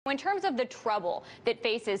In terms of the trouble that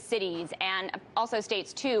faces cities and also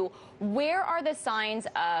states too, where are the signs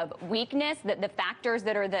of weakness, the factors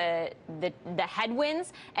that are the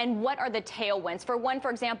headwinds, and what are the tailwinds? For one, for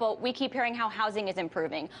example, we keep hearing how housing is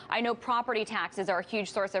improving. I know property taxes are a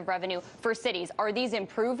huge source of revenue for cities. Are these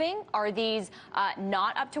improving? Are these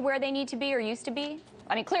not up to where they need to be or used to be?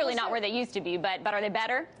 I mean, clearly not where they used to be, but are they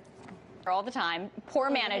better? All the time,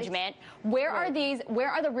 poor management. Where are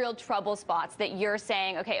the real trouble spots that you're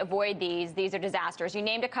saying, okay, avoid these are disasters? You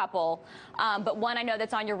named a couple, but one I know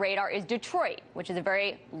that's on your radar is Detroit, which is a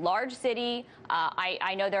very large city.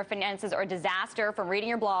 I know their finances are a disaster from reading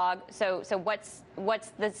your blog. So what's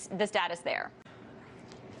the status there?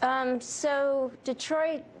 So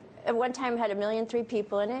Detroit at one time had 1.3 million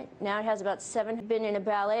people in it. Now it has about 7. Been in a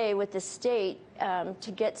ballet with the state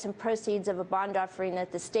to get some proceeds of a bond offering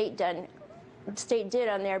that the state did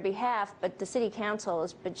on their behalf, but the city council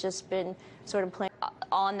has just been sort of playing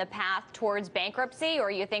on the path towards bankruptcy,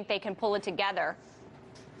 or you think they can pull it together?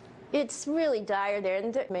 It's really dire there,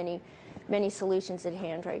 and there are many solutions at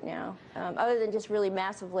hand right now, other than just really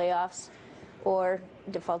massive layoffs or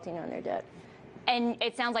defaulting on their debt. And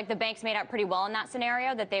it sounds like the banks made out pretty well in that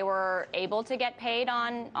scenario, that they were able to get paid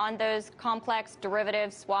on those complex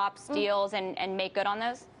derivatives, swaps, deals, and make good on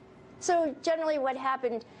those? So generally what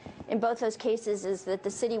happened in both those cases is that the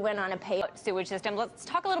city went on a payout sewage system. Let's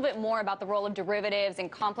talk a little bit more about the role of derivatives and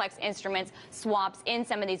complex instruments, swaps in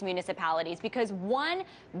some of these municipalities, because one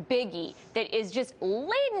biggie that is just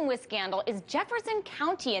laden with scandal is Jefferson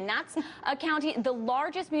County, and that's a county, the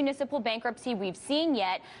largest municipal bankruptcy we've seen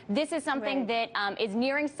yet. This is something that is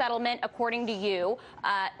nearing settlement, according to you.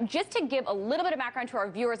 Just to give a little bit of background to our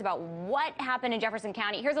viewers about what happened in Jefferson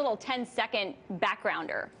County, here's a little 10-second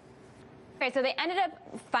backgrounder. Okay, so they ended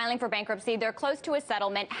up filing for bankruptcy. They're close to a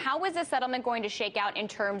settlement. How is the settlement going to shake out in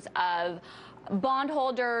terms of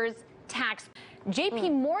bondholders, tax? J.P.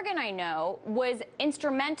 Morgan, I know, was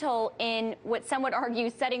instrumental in what some would argue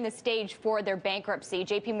setting the stage for their bankruptcy.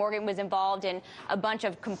 J.P. Morgan was involved in a bunch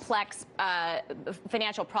of complex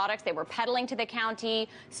financial products they were peddling to the county,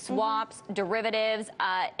 swaps, derivatives.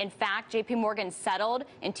 In fact, J.P. Morgan settled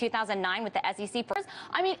in 2009 with the SEC.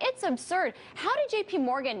 I mean, it's absurd. How did J.P.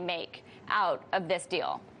 Morgan make out of this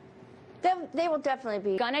deal? They will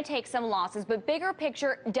definitely be going to take some losses, but bigger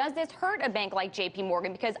picture, does this hurt a bank like J.P.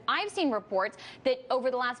 Morgan? Because I've seen reports that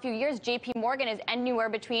over the last few years, J.P. Morgan is anywhere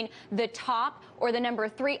between the top or the number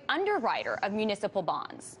 3 underwriter of municipal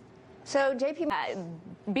bonds. So J.P.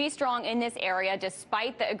 Be strong in this area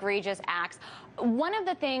despite the egregious acts. One of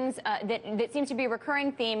the things that seems to be a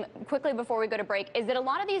recurring theme, quickly before we go to break, is that a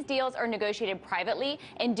lot of these deals are negotiated privately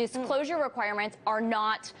and disclosure requirements are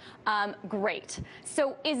not great.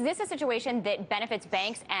 So is this a situation that benefits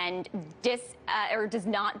banks and does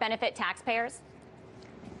not benefit taxpayers?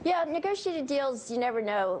 Yeah, negotiated deals, you never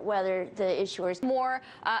know whether the issuers... More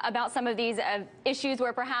about some of these issues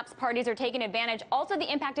where perhaps parties are taking advantage. Also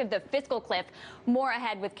the impact of the fiscal cliff. More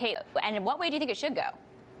ahead with Kate. And in what way do you think it should go?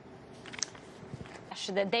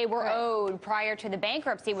 That they were owed prior to the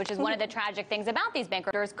bankruptcy, which is one of the tragic things about these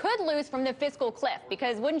bankruptors, could lose from the fiscal cliff,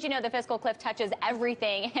 because wouldn't you know, the fiscal cliff touches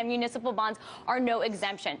everything and municipal bonds are no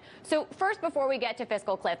exemption. So first, before we get to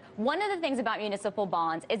fiscal cliff, one of the things about municipal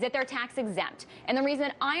bonds is that they're tax exempt. And the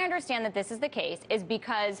reason I understand that this is the case is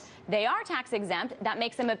because they are tax exempt. That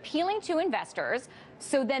makes them appealing to investors.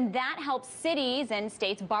 So then that helps cities and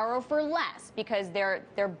states borrow for less because their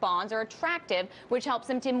bonds are attractive, which helps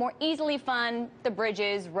them to more easily fund the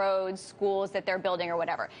bridges, roads, schools that they're building or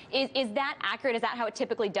whatever. Is that accurate? Is that how it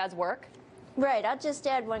typically does work? Right. I'll just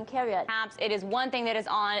add one caveat. Perhaps it is one thing that is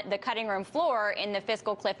on the cutting room floor in the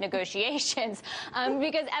fiscal cliff negotiations,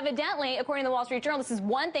 because evidently, according to the Wall Street Journal, this is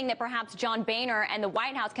one thing that perhaps John Boehner and the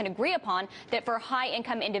White House can agree upon, that for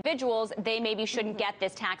high-income individuals, they maybe shouldn't get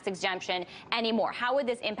this tax exemption anymore. How would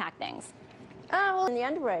this impact things? Well, in the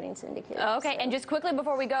underwriting syndicate. Okay, and just quickly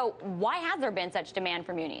before we go, why has there been such demand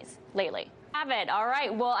for munis lately? Have it. All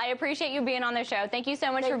right. Well, I appreciate you being on the show. Thank you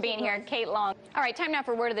so much for being here, Kate Long. All right, time now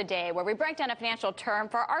for Word of the Day, where we break down a financial term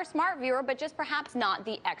for our smart viewer, but just perhaps not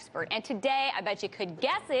the expert. And today, I bet you could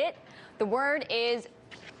guess it, the word is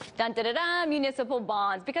municipal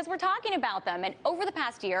bonds, because we're talking about them. And over the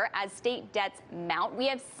past year, as state debts mount, we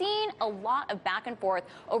have seen a lot of back and forth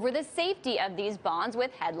over the safety of these bonds,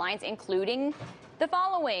 with headlines including the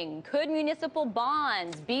following: could municipal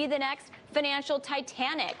bonds be the next financial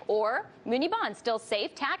Titanic? Or muni bonds still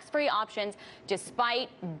safe, tax-free options despite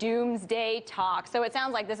doomsday talk? So it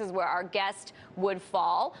sounds like this is where our guest would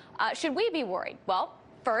fall. Should we be worried? Well,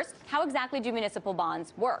 first, how exactly do municipal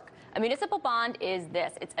bonds work? A municipal bond is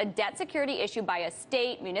this. It's a debt security issued by a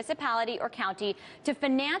state, municipality, or county to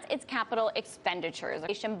finance its capital expenditures,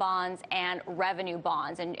 bonds and revenue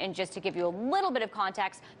bonds. And just to give you a little bit of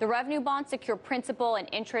context, the revenue bonds secure principal and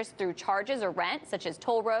interest through charges or rent, such as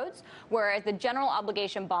toll roads, whereas the general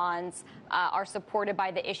obligation bonds are supported by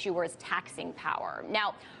the issuer's taxing power.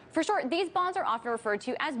 Now, for short, these bonds are often referred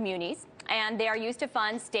to as munis, and they are used to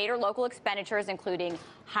fund state or local expenditures, including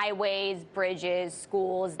highways, bridges,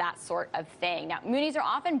 schools, that sort of thing. Now, munis are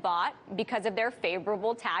often bought because of their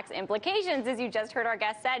favorable tax implications. As you just heard our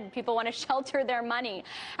guest said, people want to shelter their money.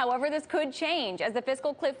 However, this could change. As the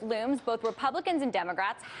fiscal cliff looms, both Republicans and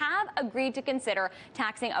Democrats have agreed to consider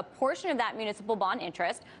taxing a portion of that municipal bond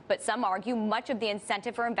interest, but some argue much of the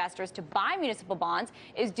incentive for investors to buy municipal bonds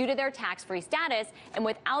is due to their tax-free status, and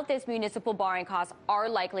without this, municipal borrowing costs are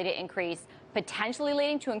likely to increase, potentially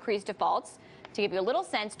leading to increased defaults. To give you a little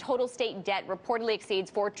sense, total state debt reportedly exceeds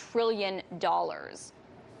 $4 trillion.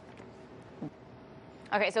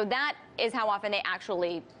 Okay, so that is how often they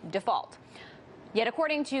actually default. Yet,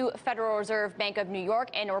 according to Federal Reserve Bank of New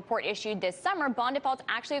York, in a report issued this summer, bond defaults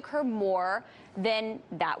actually occur more than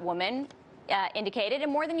that woman indicated,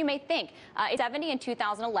 and more than you may think. In 70 in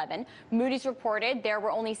 2011, Moody's reported there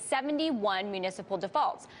were only 71 municipal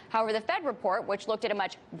defaults. However, the Fed report, which looked at a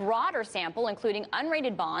much broader sample, including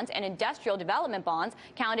unrated bonds and industrial development bonds,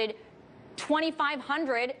 counted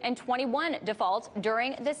 2,521 defaults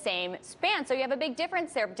during the same span. So you have a big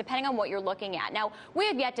difference there depending on what you're looking at. Now, we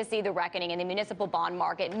have yet to see the reckoning in the municipal bond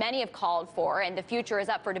market many have called for, and the future is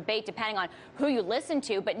up for debate depending on who you listen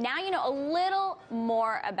to. But now you know a little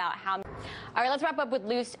more about how. All right, let's wrap up with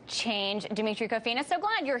loose change. Dimitri Kofina, so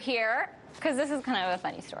glad you're here because this is kind of a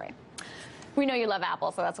funny story. We know you love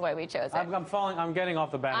Apple, so that's why we chose it. I'm getting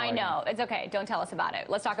off the bandwagon. I know. It's okay. Don't tell us about it.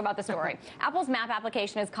 Let's talk about the story. Apple's map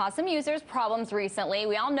application has caused some users problems recently.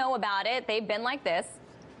 We all know about it. They've been like this.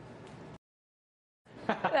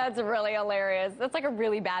 That's really hilarious. That's like a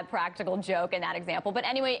really bad practical joke in that example. But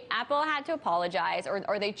anyway, Apple had to apologize,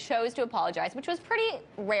 or they chose to apologize, which was pretty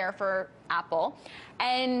rare for Apple.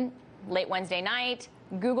 And late Wednesday night,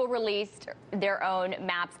 Google released their own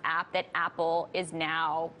Maps app that Apple is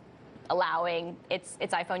now allowing its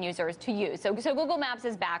iPhone users to use. So Google Maps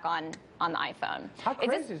is back on the iPhone. How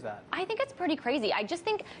crazy is that? I think it's pretty crazy. I just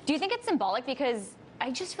think, do you think it's symbolic? Because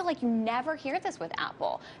I just feel like you never hear this with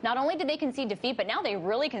Apple. Not only did they concede defeat, but now they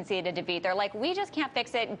really conceded defeat. They're like, we just can't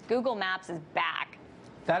fix it. Google Maps is back.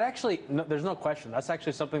 That actually, there's no question. That's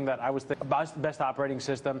actually something that I was thinking about, the best operating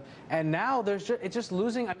system. And now it's just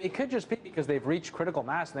losing. I mean, it could just be because they've reached critical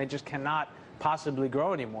mass and they just cannot possibly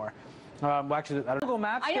grow anymore. Well, actually, I don't know. Google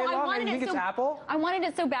Maps, I know, it's Apple? I wanted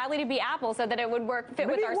it so badly to be Apple so that it would fit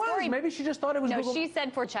with our story. Maybe she just thought it was Google. No, she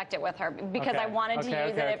said checked it with her because I wanted to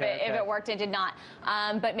use it if it worked. It did not.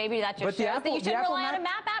 But maybe that just shows that you shouldn't rely on a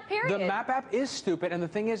map app, period. The map app is stupid. And the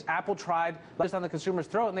thing is, Apple tried just on the consumer's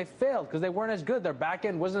throat, and they failed because they weren't as good. Their back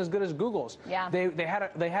end wasn't as good as Google's. Yeah. They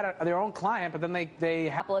had their own client, but then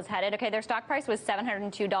Apple is headed. Okay, their stock price was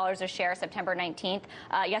 $702 a share September 19th.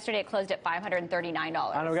 Yesterday it closed at $539. I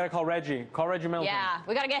know, we got to call Reggie. Call Reggie Middleton. Yeah,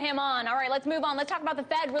 we got to get him on. All right, let's move on. Let's talk about the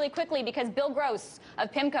Fed really quickly because Bill Gross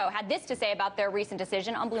of PIMCO had this to say about their recent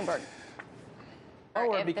decision on Bloomberg.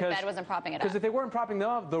 If the Fed wasn't propping it up. Because if they weren't propping them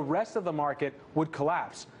up, the rest of the market would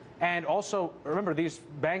collapse. And also, remember, these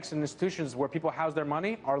banks and institutions where people house their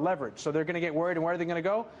money are leveraged. So they're going to get worried, and where are they going to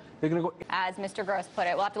go? They're going to go. As Mr. Gross put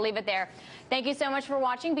it. We'll have to leave it there. Thank you so much for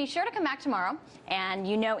watching. Be sure to come back tomorrow. And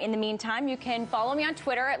in the meantime, you can follow me on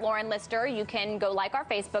Twitter at Lauren Lyster. You can go like our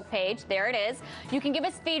Facebook page. There it is. You can give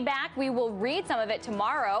us feedback. We will read some of it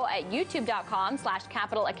tomorrow at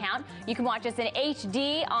youtube.com/Capital Account. You can watch us in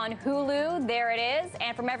HD on Hulu. There it is.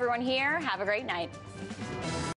 And from everyone here, have a great night.